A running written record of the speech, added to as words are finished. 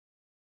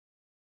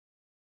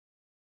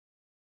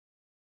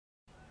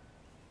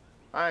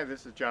Hi,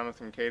 this is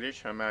Jonathan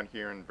Kadish. I'm out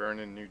here in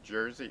Vernon, New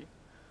Jersey.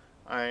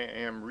 I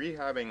am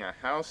rehabbing a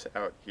house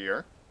out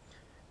here,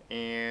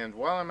 and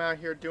while I'm out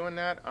here doing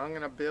that, I'm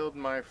going to build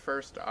my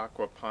first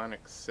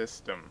aquaponics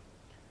system.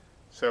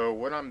 So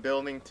what I'm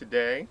building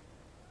today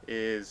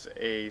is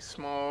a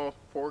small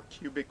 4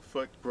 cubic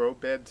foot grow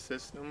bed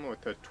system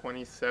with a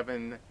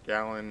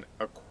 27-gallon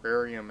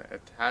aquarium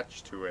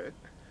attached to it.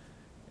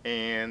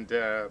 And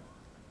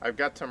I've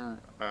got some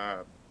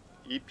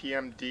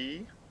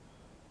EPMD,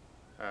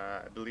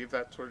 I believe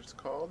that's what it's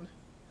called,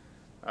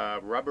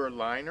 rubber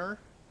liner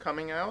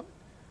coming out.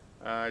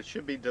 It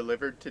should be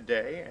delivered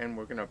today, and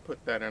we're going to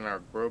put that in our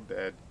grow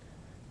bed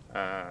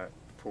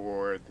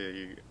for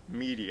the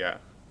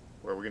media,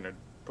 where we're going to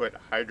put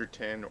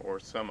hydroton or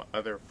some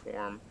other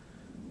form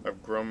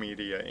of grow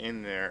media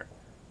in there.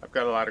 I've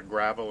got a lot of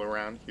gravel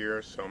around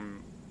here, so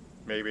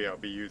maybe I'll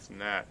be using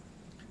that.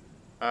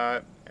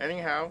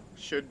 Anyhow,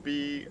 should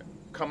be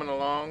coming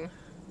along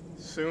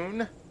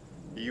soon.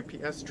 The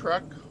UPS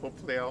truck,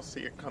 hopefully I'll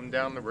see it come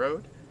down the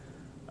road.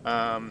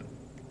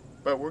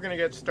 But we're going to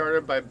get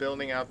started by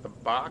building out the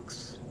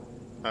box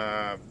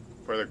for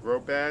the grow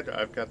bed.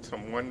 I've got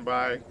some 1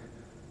 by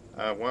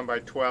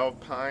 12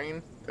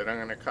 pine that I'm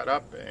going to cut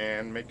up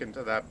and make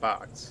into that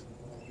box.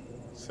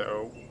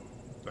 So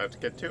let's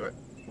get to it.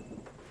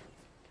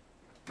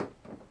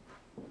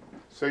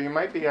 So you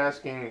might be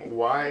asking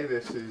why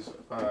this is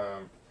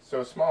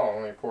so small,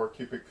 only 4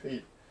 cubic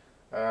feet.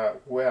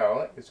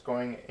 Well, it's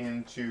going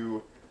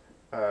into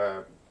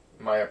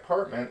my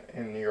apartment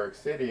in New York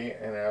City,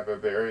 and I have a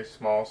very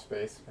small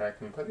space that I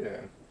can put it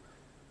in.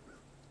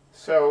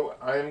 So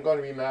I'm going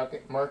to be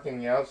marking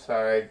the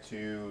outside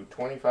to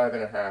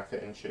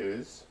 25.5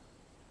 inches.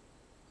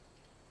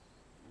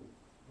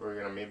 We're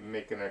going to be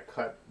making a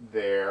cut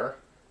there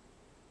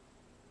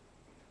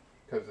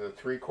because the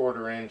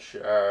 3/4 inch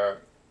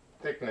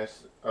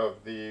thickness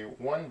of the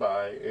 1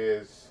 by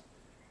is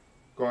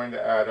going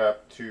to add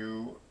up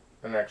to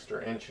an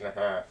extra 1.5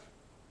 inches.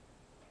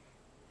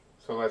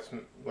 So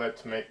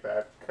let's make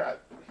that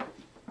cut.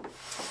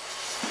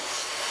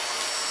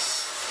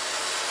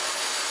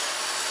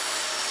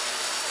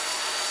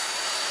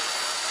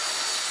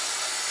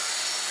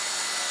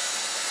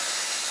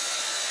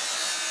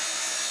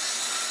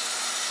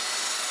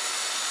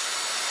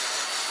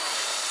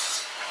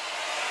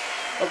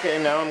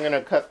 Okay, now I'm going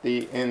to cut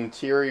the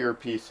interior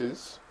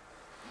pieces.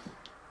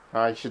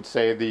 I should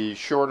say the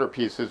shorter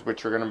pieces,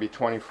 which are going to be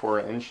 24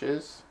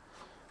 inches.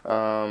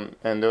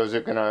 And those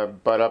are going to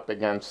butt up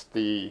against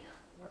the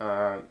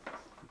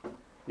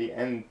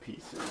end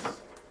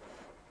pieces.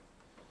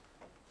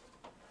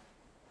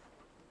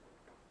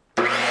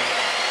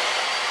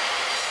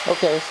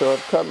 Okay, so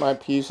I've cut my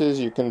pieces.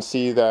 You can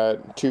see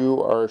that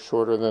 2 are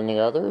shorter than the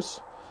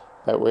others.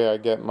 That way I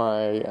get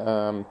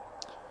my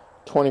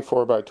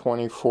 24 by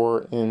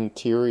 24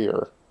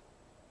 interior.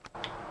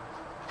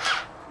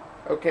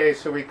 Okay,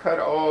 so we cut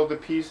all the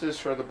pieces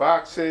for the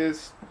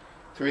boxes.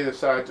 3 of the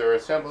sides are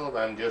assembled,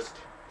 and just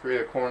 3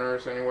 of the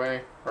corners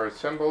anyway are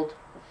assembled.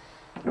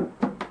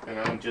 And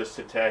I'm just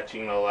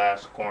attaching the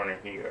last corner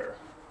here.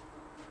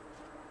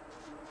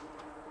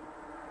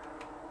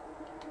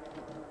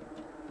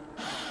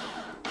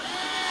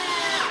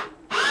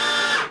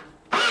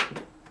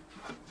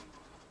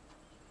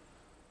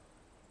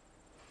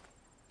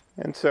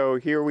 And so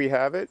here we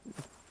have it.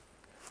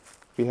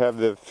 We have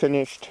the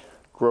finished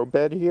grow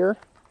bed here.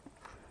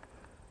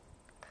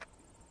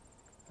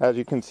 As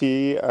you can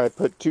see, I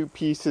put 2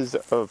 pieces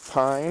of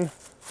pine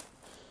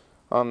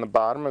on the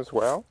bottom as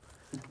well,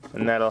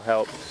 and that'll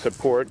help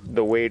support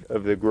the weight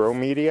of the grow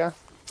media.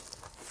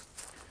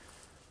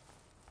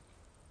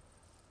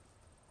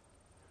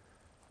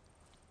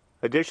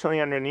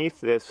 Additionally, underneath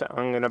this,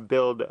 I'm going to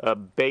build a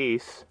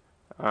base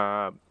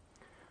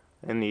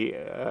in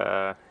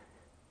the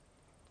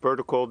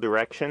vertical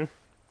direction.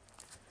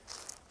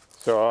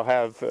 So I'll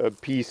have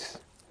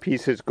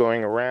pieces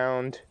going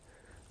around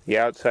the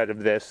outside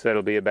of this.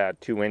 That'll be about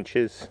 2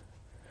 inches.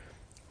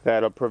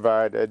 That'll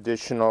provide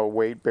additional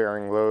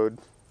weight-bearing load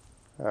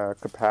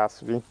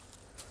capacity.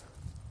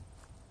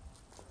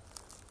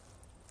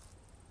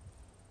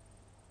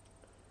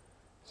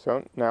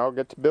 So now I'll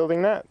get to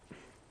building that.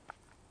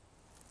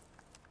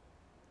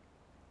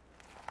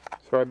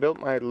 So I built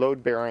my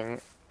load-bearing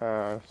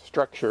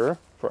structure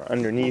for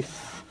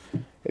underneath.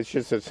 It's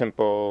just a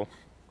simple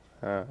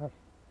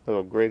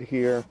little grid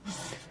here.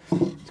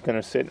 It's going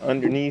to sit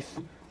underneath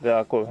the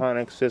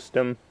aquaponics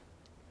system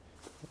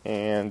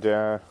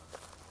and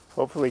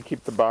hopefully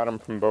keep the bottom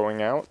from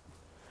bowing out.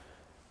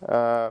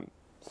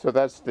 So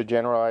that's the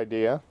general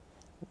idea.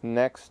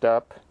 Next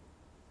up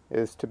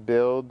is to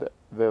build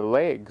the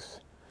legs,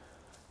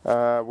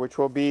 which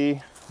will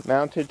be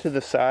mounted to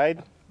the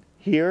side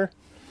here,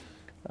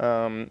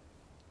 coming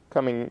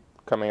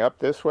up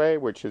this way,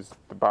 which is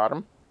the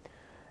bottom.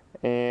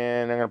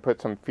 And I'm going to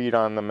put some feet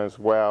on them as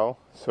well,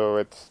 so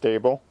it's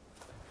stable.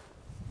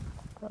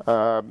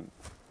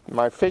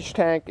 My fish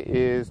tank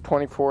is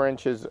 24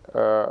 inches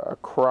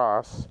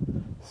across,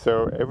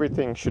 so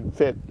everything should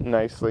fit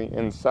nicely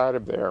inside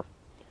of there.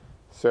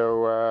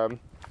 So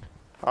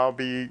I'll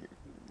be,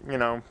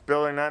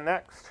 building that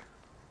next.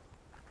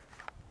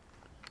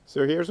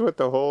 So here's what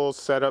the whole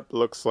setup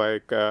looks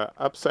like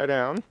upside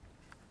down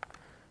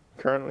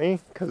currently,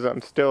 because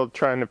I'm still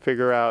trying to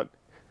figure out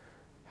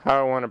how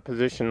I want to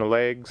position the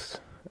legs,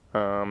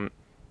 how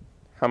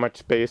much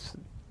space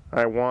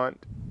I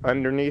want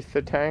underneath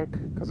the tank,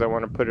 because I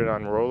want to put it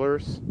on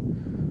rollers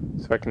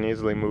so I can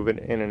easily move it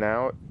in and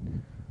out.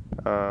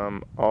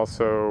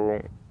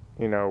 Also,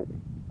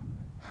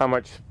 how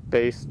much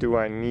space do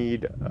I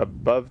need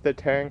above the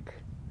tank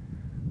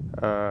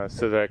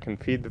so that I can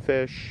feed the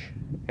fish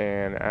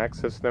and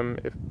access them.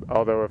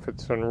 Although if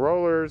it's on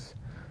rollers,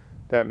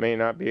 that may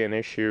not be an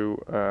issue.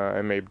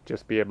 I may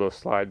just be able to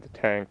slide the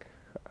tank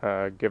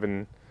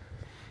given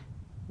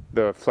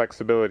the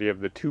flexibility of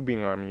the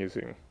tubing I'm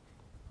using.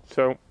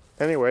 So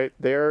anyway,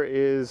 there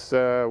is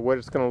what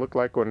it's going to look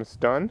like when it's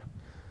done.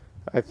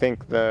 I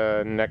think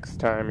the next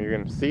time you're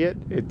going to see it,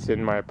 it's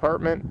in my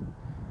apartment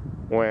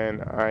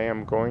when I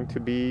am going to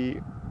be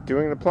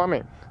doing the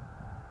plumbing.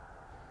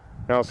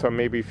 And also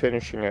maybe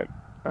finishing it.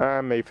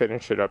 I may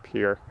finish it up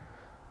here,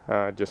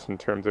 just in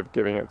terms of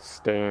giving it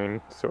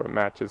stain so it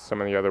matches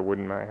some of the other wood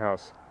in my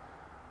house.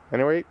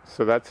 Anyway,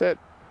 so that's it.